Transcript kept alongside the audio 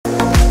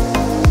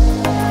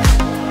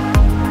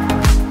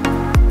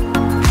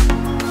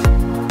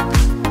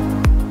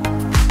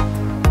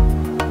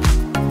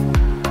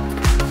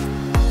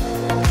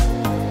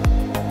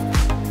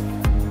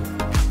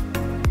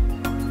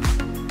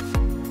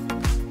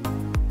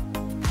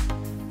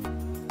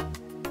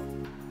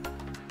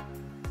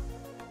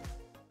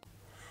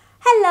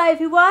Hello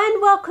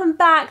everyone, welcome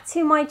back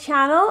to my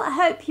channel. I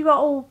hope you are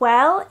all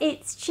well.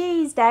 It's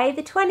Tuesday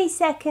the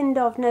 22nd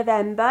of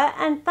November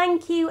and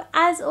thank you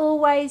as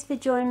always for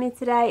joining me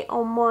today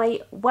on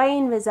my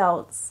weighing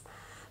results.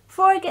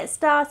 Before I get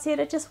started,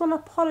 I just want to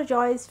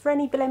apologise for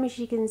any blemish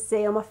you can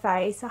see on my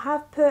face. I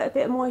have put a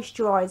bit of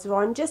moisturiser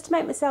on just to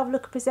make myself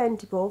look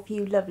presentable for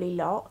you lovely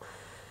lot.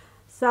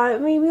 So, I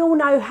mean, we all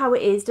know how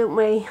it is, don't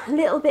we? A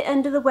little bit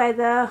under the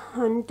weather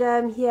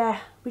and yeah,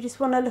 we just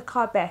want to look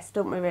our best,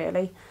 don't we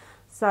really?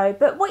 So,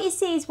 but what you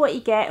see is what you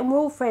get and we're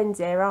all friends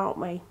here, aren't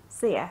we?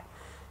 So yeah.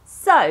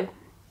 So,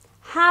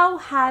 how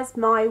has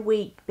my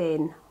week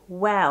been?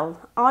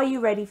 Well, are you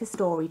ready for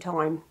story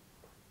time?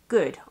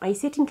 Good. Are you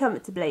sitting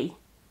comfortably?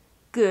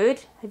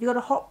 Good. Have you got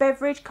a hot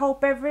beverage, cold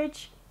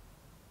beverage?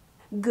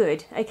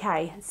 Good.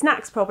 Okay.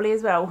 Snacks probably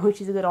as well, which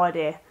is a good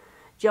idea.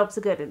 Job's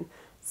a good one.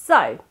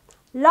 So,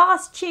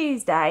 last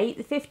Tuesday,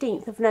 the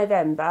 15th of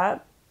November,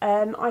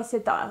 I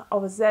said that I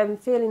was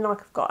feeling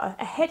like I've got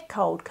a head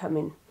cold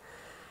coming.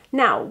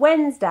 Now,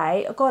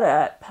 Wednesday, I got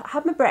up,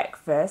 had my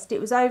breakfast.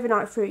 It was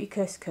overnight fruity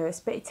couscous,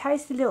 but it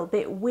tasted a little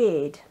bit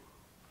weird.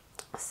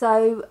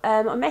 So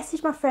I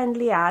messaged my friend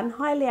Leanne,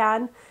 hi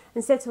Leanne,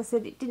 and said to her, I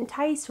said, it didn't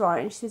taste right.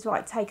 And she says,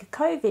 right, take a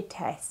COVID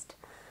test.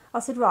 I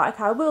said, right,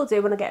 okay, I will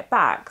do when I get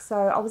back. So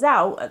I was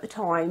out at the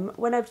time,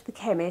 went over to the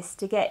chemist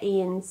to get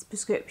Ian's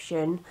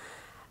prescription,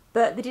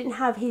 but they didn't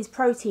have his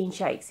protein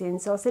shakes in.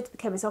 So I said to the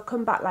chemist, I'll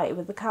come back later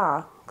with the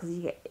car, because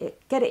you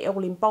get it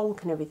all in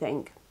bulk and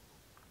everything.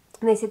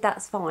 And they said,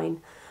 that's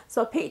fine.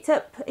 So I picked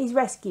up his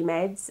rescue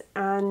meds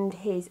and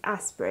his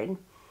aspirin.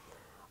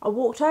 I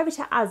walked over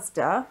to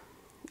Asda,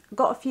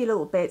 got a few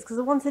little bits, because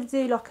I wanted to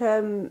do like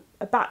a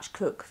batch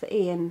cook for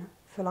Ian.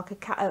 For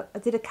like I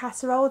did a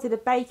casserole, I did a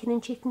bacon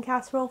and chicken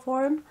casserole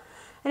for him.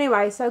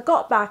 Anyway, so I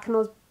got back and I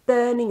was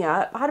burning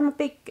up. I had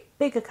my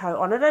bigger coat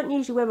on. I don't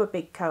usually wear my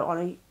big coat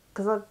on,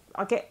 because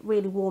I get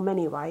really warm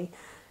anyway,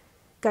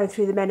 going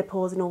through the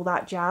menopause and all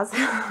that jazz.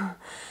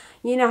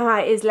 You know how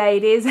it is,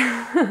 ladies.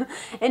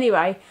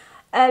 Anyway,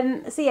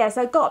 so yeah,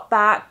 so I got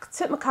back,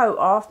 took my coat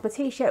off, my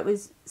t-shirt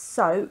was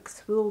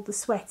soaked with all the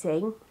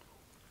sweating,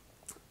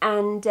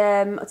 and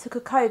I took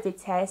a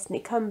COVID test and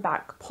it come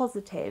back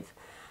positive.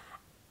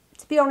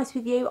 To be honest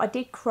with you, I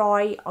did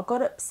cry, I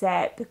got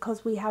upset,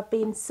 because we have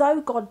been so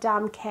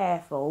goddamn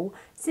careful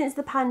since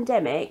the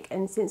pandemic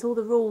and since all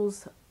the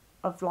rules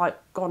have like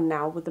gone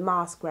now with the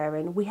mask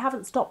wearing. We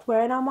haven't stopped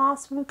wearing our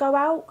masks when we go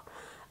out.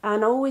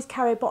 And I always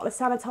carry a bottle of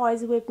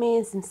sanitizer with me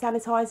and some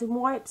sanitising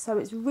wipes. So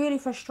it's really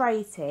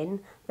frustrating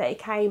that it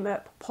came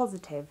up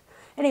positive.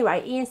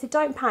 Anyway, Ian said,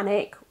 don't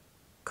panic,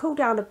 cool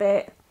down a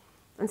bit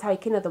and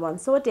take another one.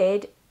 So I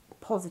did,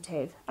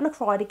 positive. And I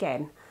cried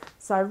again.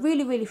 So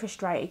really, really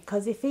frustrated,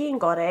 because if Ian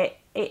got it,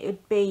 it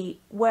would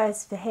be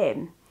worse for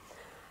him.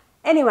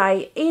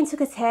 Anyway, Ian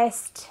took a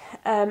test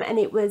and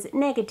it was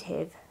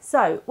negative.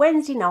 So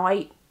Wednesday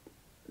night,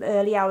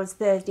 early hours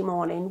Thursday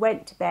morning,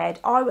 went to bed.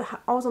 I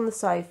was on the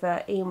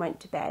sofa, Ian went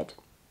to bed,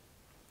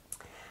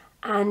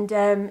 and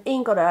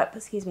Ian got up,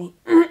 excuse me,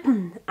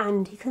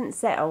 and he couldn't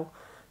settle.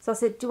 So I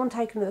said, do you want to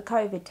take another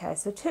COVID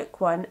test? So I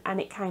took one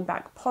and it came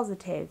back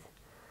positive.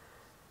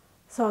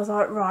 So I was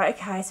like, right,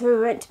 okay. So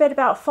we went to bed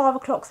about 5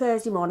 o'clock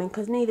Thursday morning,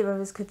 because neither of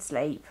us could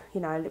sleep,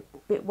 you know, a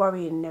bit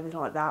worrying and everything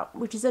like that,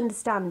 which is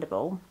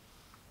understandable.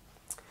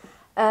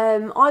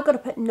 I got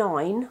up at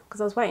 9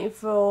 because I was waiting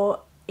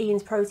for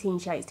Ian's protein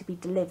shakes to be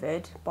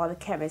delivered by the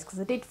chemist, because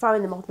I did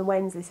phone them on the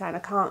Wednesday saying I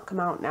can't come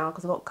out now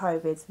because I've got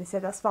COVID. So they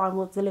said, that's fine,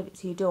 we'll deliver it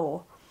to your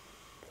door.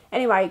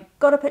 Anyway,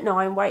 got up at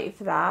 9, waited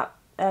for that.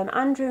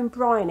 Andrew and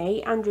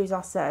Bryony, Andrew's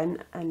our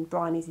son and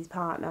Bryony's his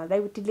partner, they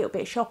did a little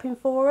bit of shopping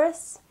for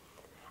us.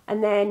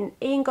 And then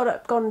Ian got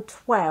up, gone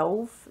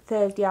 12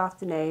 Thursday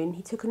afternoon.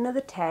 He took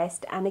another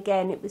test and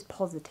again it was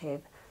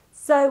positive.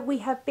 So we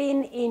have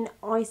been in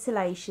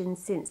isolation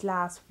since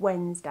last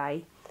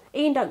Wednesday.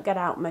 Ian don't get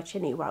out much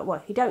anyway.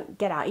 Well, he don't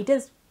get out. He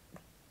does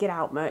get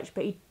out much,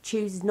 but he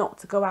chooses not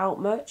to go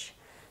out much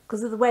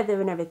because of the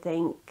weather and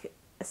everything.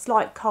 A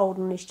slight cold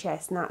on his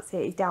chest and that's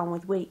it. He's down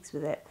with weeks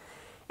with it.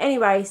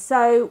 Anyway,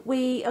 so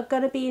we are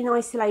going to be in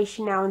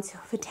isolation now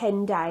for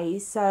 10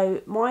 days.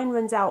 So mine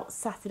runs out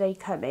Saturday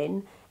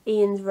coming.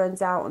 Ian's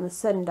runs out on the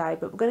Sunday,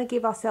 but we're going to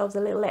give ourselves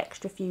a little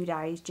extra few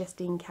days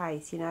just in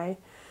case, you know.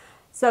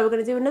 So we're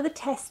going to do another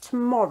test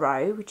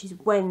tomorrow, which is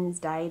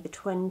Wednesday, the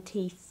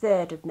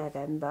 23rd of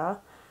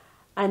November.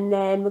 And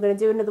then we're going to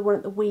do another one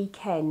at the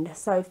weekend.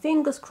 So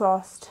fingers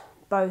crossed,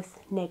 both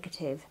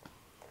negative.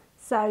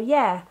 So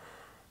yeah,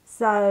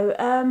 so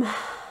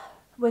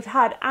we've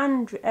had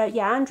Andrew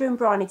and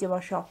Bryony do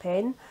our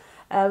shopping.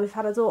 We've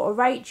had our daughter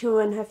Rachel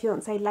and her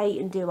fiance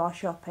Leighton do our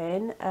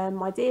shopping.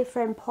 My dear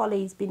friend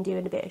Polly's been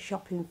doing a bit of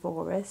shopping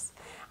for us.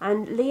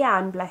 And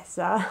Leanne, bless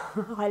her,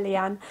 hi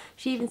Leanne,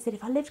 she even said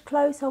if I lived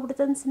close I would have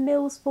done some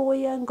meals for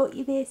you and got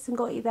you this and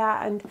got you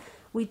that. And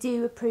we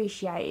do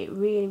appreciate it,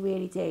 really,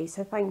 really do.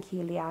 So thank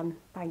you, Leanne,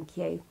 thank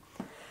you.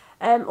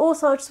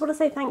 Also, I just want to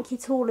say thank you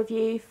to all of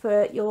you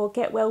for your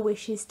get well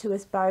wishes to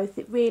us both.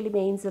 It really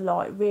means a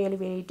lot, it really,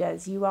 really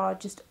does. You are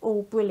just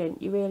all brilliant,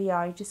 you really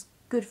are. You just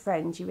good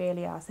friends, you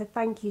really are. So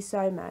thank you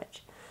so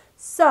much.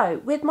 So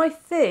with my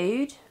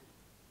food,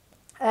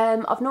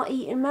 I've not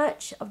eaten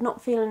much. I've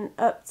not feeling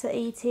up to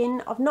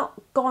eating. I've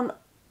not gone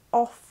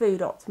off food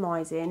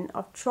optimising.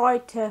 I've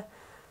tried to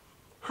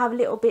have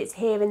little bits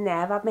here and there.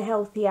 I've had my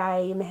healthy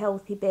A and my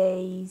healthy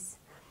Bs,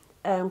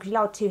 because you're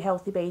allowed 2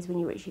 healthy Bs when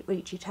you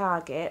reach your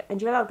target,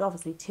 and you're allowed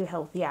obviously 2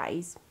 healthy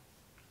As.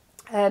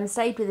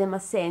 Stayed within my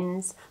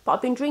sins, but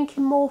I've been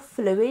drinking more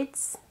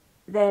fluids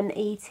than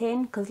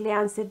eating, because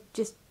Leanne said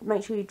just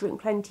make sure you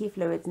drink plenty of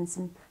fluids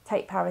and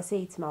take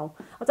paracetamol.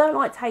 I don't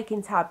like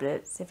taking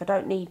tablets if I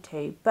don't need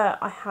to, but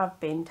I have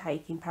been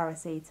taking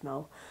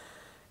paracetamol.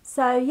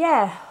 So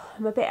yeah,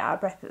 I'm a bit out of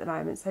breath at the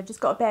moment, so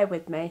just got to bear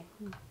with me.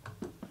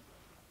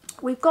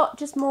 We've got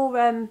just more,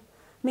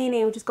 me and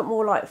Liam have just got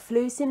more like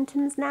flu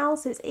symptoms now,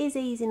 so it is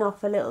easing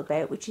off a little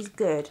bit, which is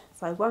good.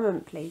 So 1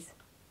 moment please.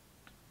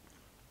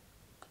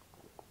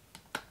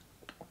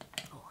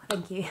 Oh,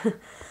 thank you.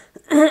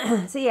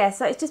 So yeah,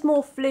 so it's just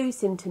more flu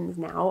symptoms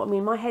now. I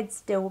mean, my head's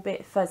still a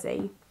bit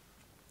fuzzy,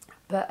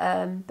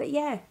 but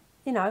yeah,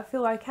 you know, I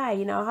feel okay.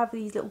 You know, I have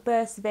these little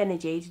bursts of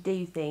energy to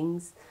do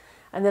things,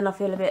 and then I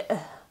feel a bit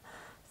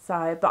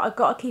so, but I've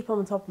got to keep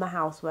on top of my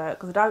housework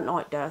because I don't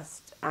like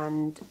dust,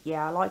 and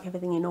yeah, I like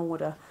everything in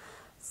order.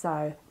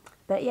 So,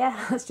 but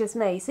yeah, that's just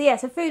me. So yeah,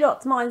 so food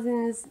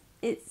optimising's,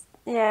 it's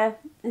a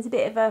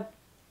bit of a,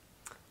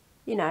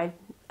 you know,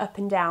 up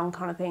and down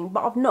kind of thing,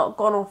 but I've not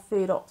gone off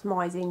food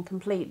optimising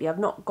completely. I've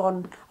not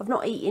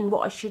eaten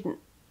what I shouldn't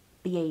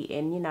be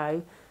eating, you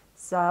know.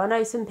 So I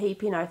know some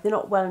people, you know, if they're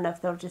not well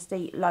enough, they'll just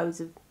eat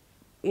loads of,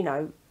 you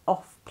know,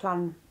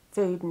 off-plan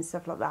food and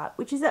stuff like that,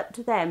 which is up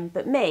to them.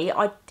 But me,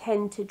 I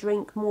tend to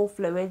drink more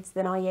fluids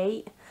than I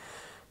eat.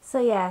 So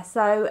yeah,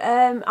 so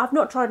I've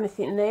not tried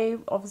anything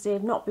new. Obviously,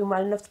 I've not been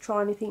well enough to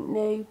try anything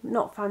new.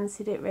 Not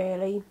fancied it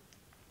really.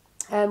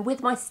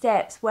 With my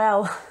steps,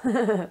 well,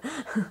 I've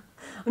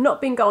not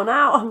been going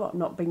out. I've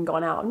not been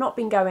going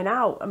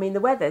out. I mean, the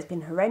weather's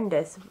been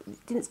horrendous.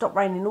 It didn't stop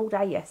raining all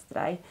day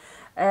yesterday.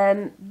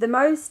 The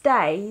most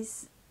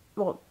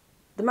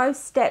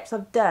steps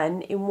I've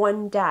done in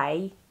one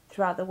day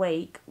throughout the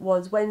week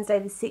was Wednesday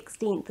the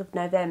 16th of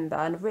November,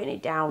 and I've written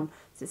it down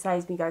so it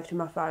saves me going through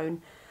my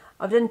phone.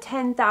 I've done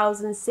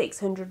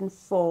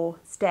 10,604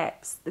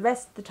 steps. The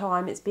rest of the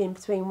time it's been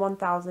between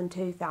 1,000 and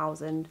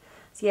 2,000.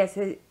 So yeah,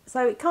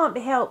 so it can't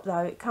be helped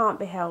though. It can't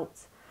be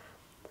helped.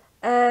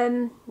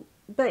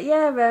 But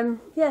yeah,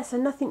 yeah. So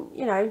nothing,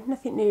 you know,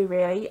 nothing new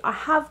really. I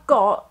have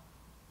got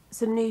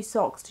some new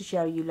socks to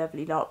show you,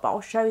 lovely lot, but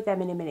I'll show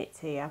them in a minute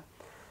to you.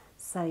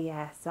 So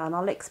yeah, so and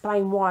I'll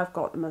explain why I've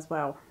got them as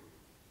well.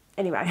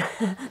 Anyway,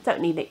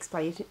 don't need an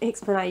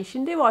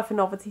explanation, do I, for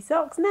novelty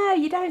socks? No,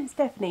 you don't,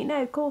 Stephanie.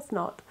 No, of course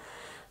not.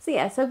 So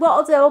yeah, so what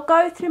I'll do, I'll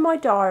go through my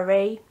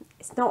diary.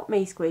 It's not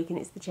me squeaking,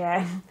 it's the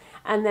chair.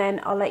 And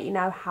then I'll let you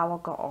know how I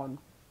got on.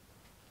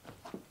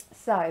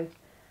 So,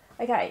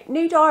 okay,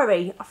 new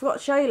diary. I forgot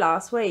to show you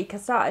last week. I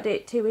started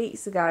it 2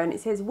 weeks ago, and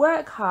it says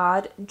work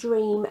hard,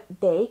 dream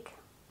big.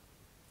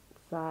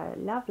 So,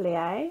 lovely,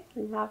 eh?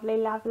 Lovely,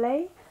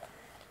 lovely.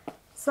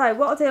 So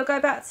what I'll do, I'll go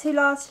back to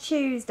last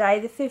Tuesday,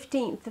 the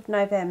 15th of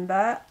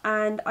November,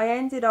 and I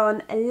ended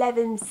on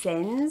 11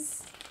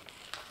 sins.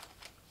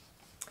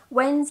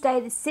 Wednesday,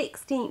 the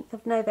 16th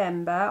of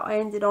November, I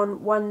ended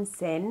on 1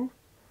 sin.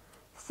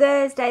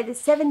 Thursday, the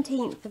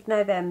 17th of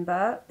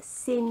November,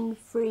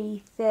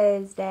 sin-free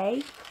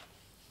Thursday.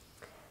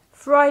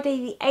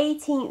 Friday, the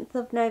 18th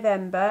of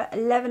November,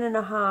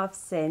 11.5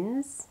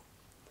 sins.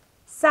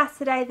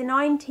 Saturday, the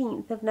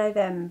 19th of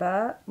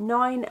November,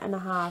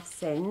 9.5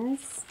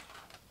 sins.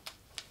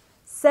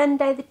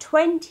 Sunday the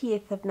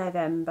 20th of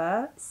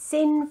November,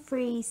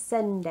 sin-free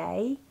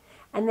Sunday,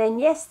 and then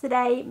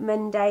yesterday,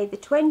 Monday the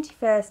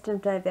 21st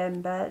of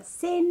November,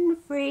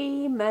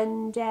 sin-free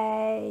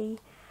Monday.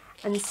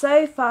 And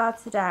so far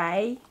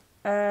today,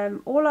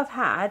 all I've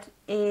had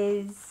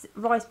is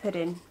rice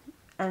pudding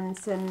and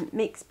some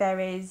mixed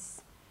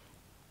berries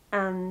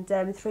and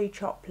 3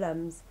 chopped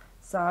plums.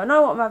 So I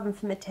know what I'm having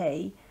for my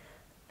tea.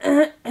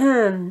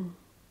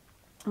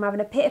 I'm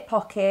having a pita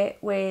pocket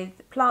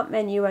with plant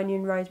menu,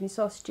 onion, rosemary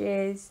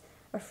sausages,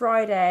 a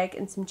fried egg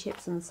and some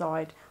chips on the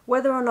side.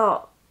 Whether or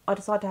not I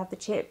decide to have the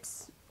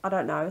chips, I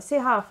don't know. I'll see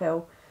how I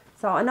feel.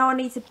 So I know I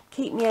need to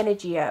keep my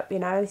energy up, you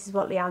know. This is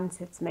what Leanne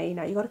said to me, you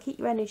know, you've got to keep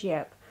your energy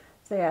up.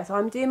 So yeah, so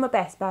I'm doing my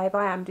best, babe.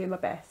 I am doing my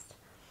best.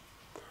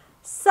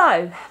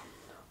 So,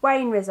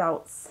 weighing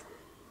results.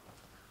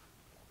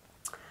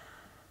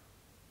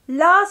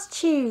 Last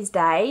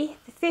Tuesday,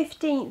 the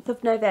 15th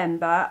of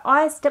November,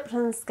 I stepped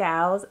on the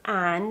scales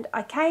and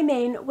I came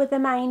in with a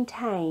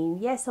maintain.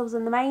 Yes, I was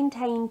on the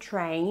maintain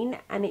train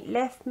and it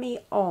left me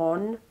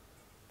on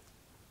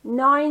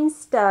 9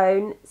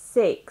 stone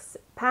 6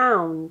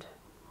 pound.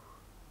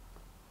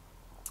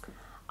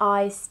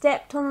 I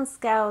stepped on the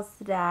scales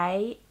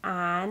today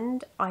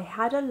and I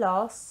had a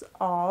loss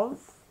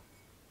of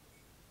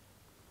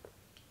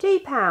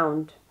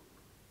 £2.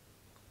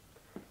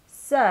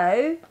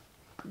 So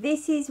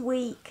this is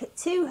week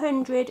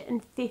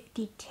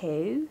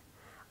 252.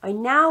 I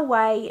now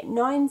weigh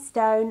 9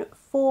 stone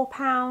 4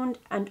 pound,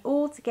 and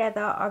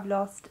altogether I've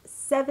lost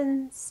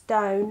 7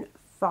 stone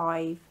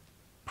 5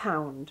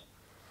 pound.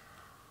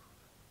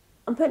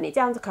 I'm putting it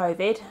down to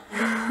COVID.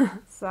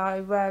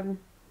 So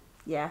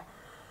yeah,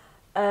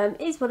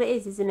 it is what it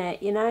is, isn't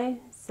it, you know?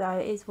 So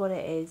it is what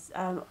it is.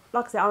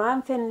 Like I said, I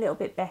am feeling a little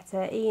bit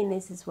better. Ian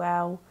is as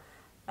well.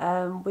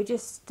 We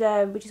just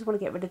want to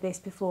get rid of this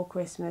before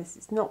Christmas.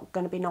 It's not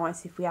going to be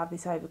nice if we have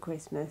this over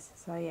Christmas.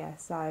 So yeah,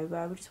 so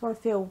we just want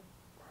to feel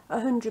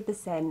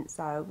 100%.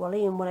 So, well,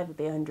 Ian will never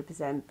be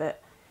 100%,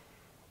 but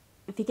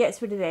if he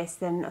gets rid of this,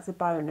 then that's a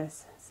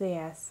bonus. So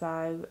yeah,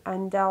 so,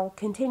 and I'll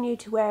continue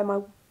to wear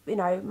my, you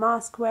know,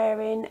 mask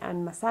wearing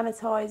and my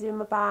sanitizer in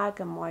my bag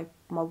and my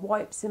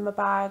wipes in my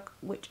bag,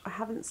 which I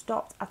haven't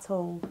stopped at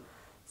all.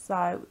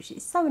 So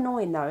it's so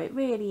annoying though, it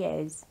really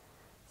is.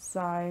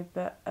 So,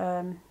 but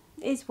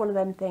it's one of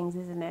them things,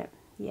 isn't it?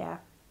 Yeah.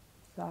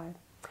 So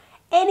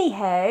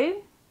anyhow,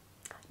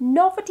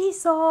 novelty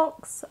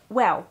socks.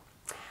 Well,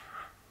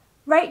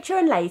 Rachel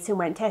and Leighton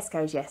went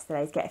Tesco's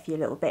yesterday to get a few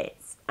little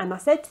bits, and I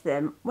said to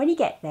them, when you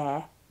get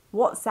there,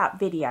 WhatsApp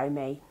video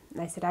me.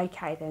 And they said,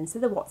 okay then. So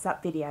the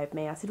WhatsApp videoed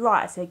me. I said,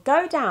 right, I said,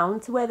 go down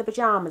to where the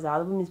pyjamas are,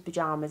 the women's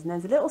pyjamas, and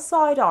there's a little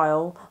side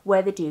aisle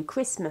where they do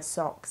Christmas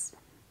socks.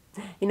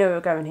 You know where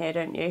we're going here,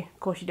 don't you? Of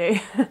course you do.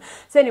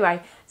 So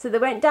anyway, so they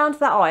went down to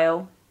that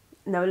aisle,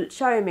 and they were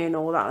showing me and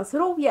all that. I said,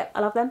 oh, yeah,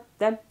 I love them.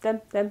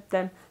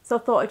 So I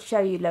thought I'd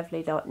show you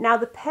lovely lot. Now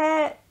the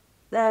pair,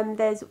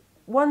 there's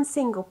one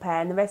single pair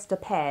and the rest are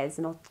pairs,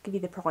 and I'll give you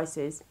the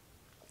prices.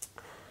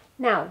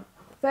 Now,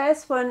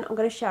 first one I'm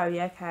going to show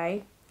you,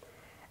 okay?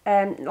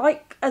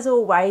 Like as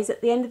always,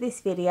 at the end of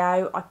this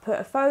video, I put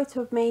a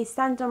photo of me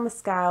standing on my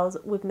scales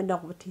with my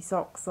novelty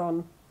socks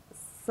on.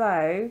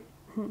 So,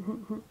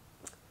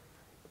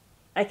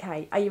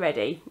 okay, are you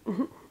ready?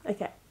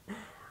 Okay.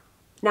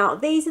 Now,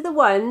 these are the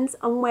ones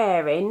I'm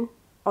wearing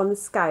on the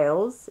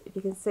scales. If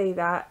you can see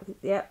that.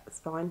 Yep, it's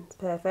fine. It's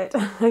perfect.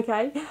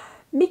 Okay.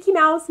 Mickey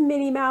Mouse and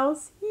Minnie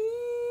Mouse.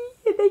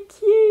 Yee, they're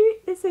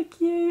cute. They're so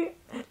cute.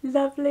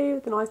 Lovely,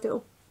 with a nice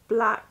little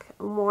black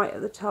and white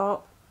at the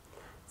top.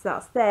 So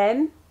that's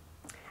them.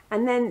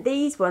 And then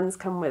these ones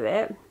come with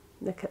it.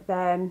 Look at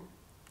them.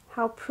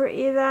 How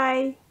pretty are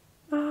they?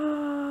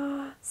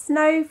 Ah,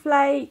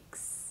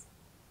 snowflakes.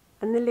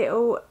 And the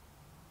little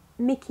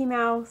Mickey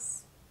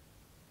Mouse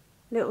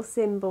little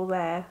symbol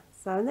there.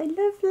 So, and they're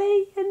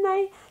lovely, aren't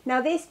they?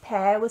 Now this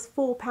pair was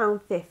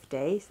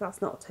 £4.50, so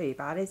that's not too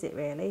bad, is it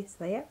really?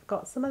 So yeah,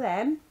 got some of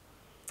them.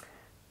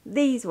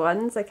 These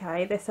ones,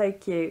 okay, they're so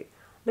cute.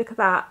 Look at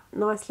that,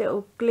 nice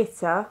little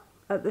glitter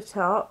at the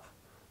top.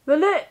 But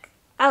look,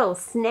 oh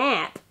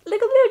snap,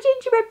 look at the little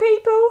gingerbread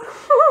people.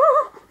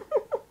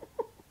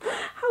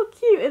 How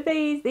cute are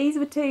these? These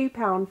were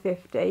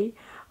 £2.50.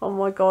 Oh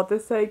my god, they're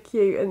so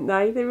cute, aren't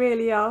they? They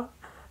really are.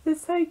 They're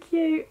so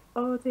cute.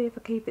 Oh dear, if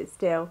I keep it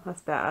still,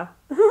 that's better.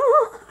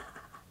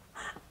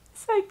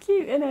 So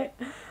cute, isn't it?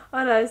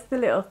 I know, it's the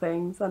little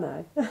things, I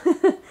know.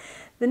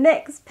 The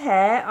next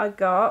pair I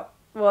got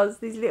was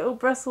these little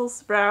Brussels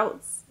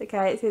sprouts.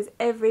 Okay, it says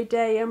every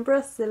day I'm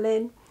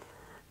Brustling.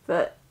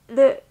 But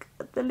look,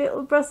 the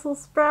little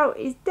Brussels sprout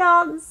is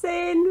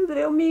dancing with the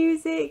little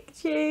music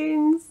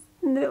tunes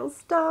and the little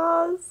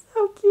stars.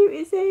 How cute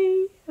is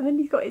he? And then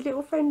he's got his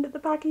little friend at the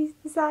back, he's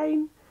the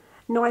same.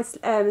 Nice,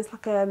 it's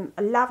like a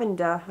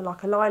lavender,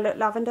 like a lilac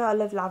lavender. I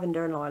love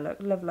lavender and lilac,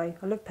 lovely.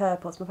 I love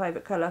purple, it's my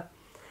favourite colour.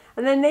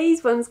 And then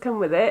these ones come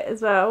with it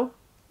as well.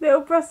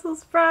 Little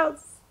Brussels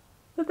sprouts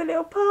with the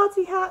little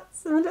party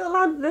hats and the little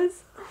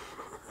antlers.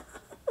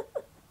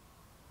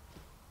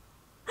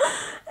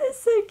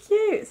 It's so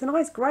cute. It's a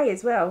nice grey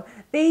as well.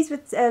 These were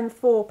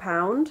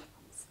 £4,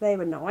 so they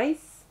were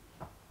nice.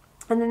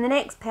 And then the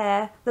next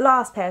pair, the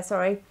last pair,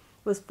 sorry,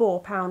 was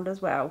 £4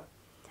 as well.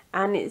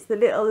 And it's the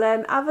little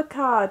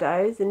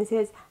avocados, and it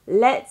says,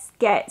 let's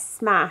get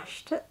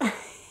smashed.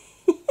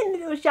 In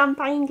little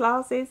champagne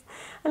glasses.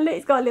 And look,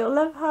 it's got a little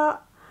love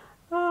heart.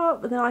 Oh,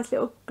 with a nice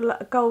little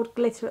gold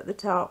glitter at the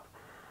top.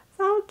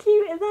 So how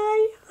cute are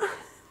they?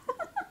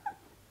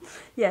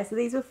 Yeah, so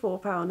these were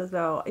 £4 as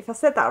well. If I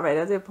said that already,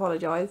 I do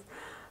apologise.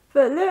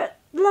 But look,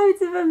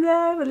 loads of them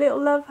there with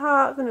little love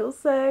hearts and little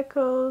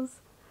circles.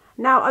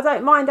 Now, I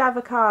don't mind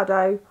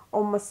avocado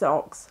on my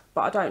socks,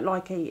 but I don't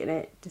like eating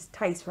it. It just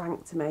tastes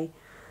rank to me.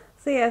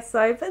 So yeah,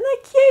 so, but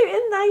they're cute,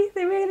 aren't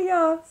they? They really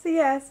are. So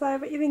yeah, so,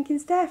 but you're thinking,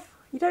 Steph,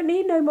 you don't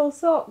need no more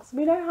socks.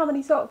 We know how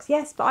many socks.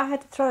 Yes, but I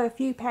had to throw a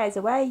few pairs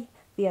away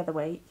the other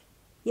week.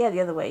 Yeah,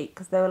 the other week,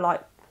 because they were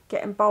like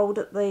getting bold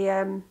at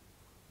the,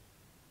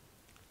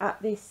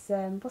 at this,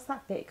 what's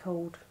that bit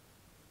called?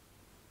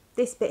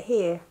 This bit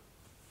here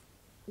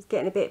was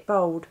getting a bit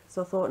bold.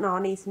 So I thought, no,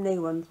 I need some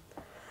new ones.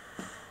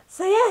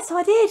 So yeah, so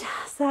I did.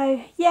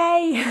 So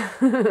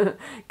yay.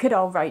 Good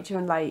old Rachel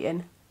and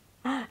Leighton.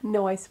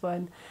 Nice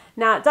one.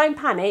 Now, don't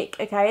panic,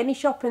 okay? Any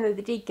shopping that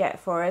they did get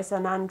for us,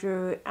 and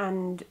Andrew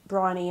and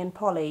Bryony and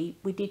Polly,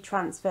 we did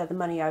transfer the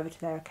money over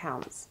to their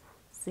accounts.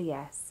 So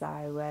yeah,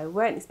 so we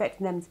weren't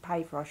expecting them to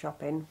pay for our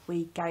shopping.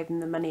 We gave them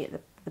the money at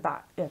the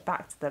back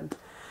to them.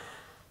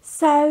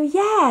 So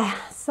yeah,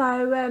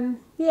 so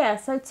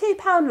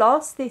 £2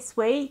 loss this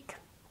week.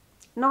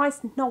 Nice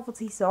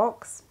novelty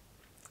socks.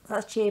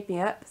 That's cheered me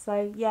up,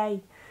 so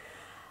yay.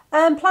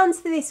 Plans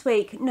for this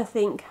week,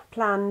 nothing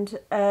planned.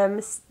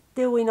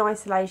 Still in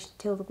isolation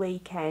till the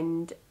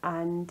weekend,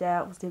 and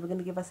obviously we're going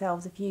to give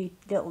ourselves a few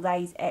little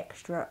days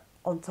extra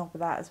on top of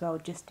that as well,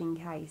 just in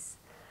case.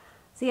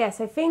 So yeah,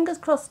 so fingers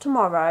crossed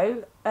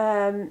tomorrow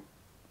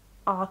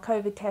our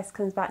COVID test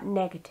comes back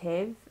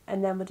negative,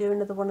 and then we'll do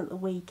another one at the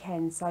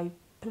weekend. So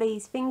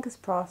please, fingers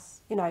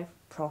crossed,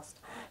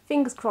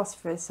 fingers crossed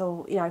for us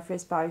all, for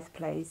us both,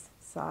 please.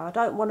 So I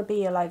don't want to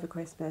be ill over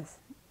Christmas.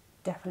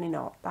 Definitely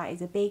not. That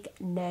is a big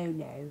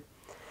no-no.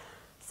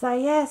 So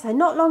yeah, so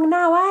not long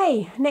now,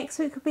 eh? Next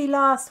week will be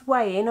last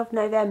weigh-in of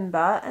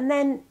November, and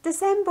then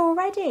December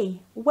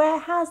already. Where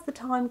has the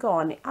time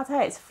gone? I tell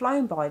you, it's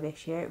flown by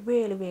this year. It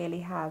really,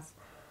 really has.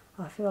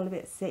 I feel a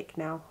bit sick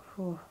now.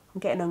 I'm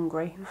getting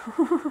hungry.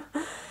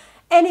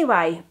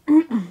 Anyway,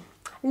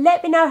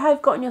 let me know how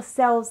you've gotten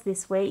yourselves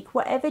this week,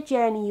 whatever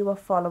journey you are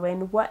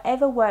following,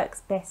 whatever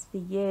works best for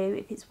you.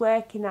 If it's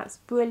working, that's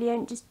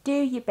brilliant. Just do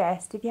your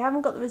best. If you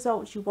haven't got the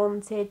results you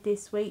wanted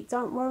this week,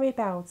 don't worry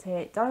about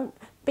it. Don't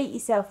beat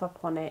yourself up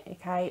on it,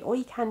 okay? All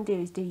you can do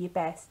is do your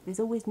best. There's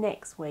always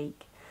next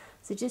week.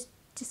 So just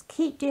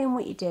keep doing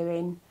what you're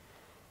doing.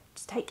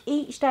 Just take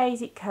each day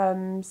as it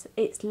comes.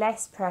 It's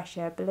less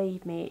pressure,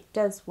 believe me, it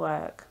does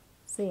work.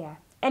 So yeah.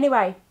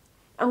 Anyway,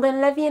 I'm going to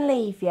love you and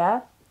leave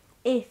you.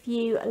 If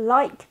you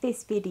like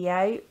this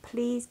video,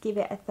 please give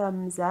it a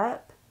thumbs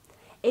up.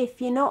 If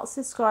you're not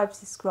subscribed,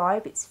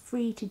 subscribe. It's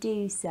free to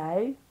do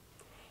so.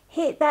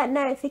 Hit that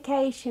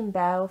notification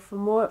bell for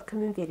more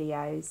upcoming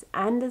videos.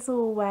 And as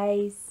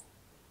always,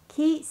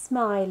 keep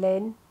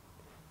smiling,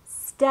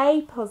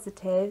 stay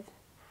positive,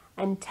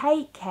 and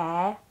take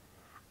care.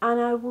 And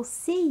I will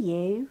see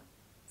you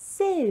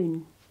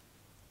soon.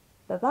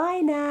 Bye-bye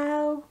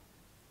now.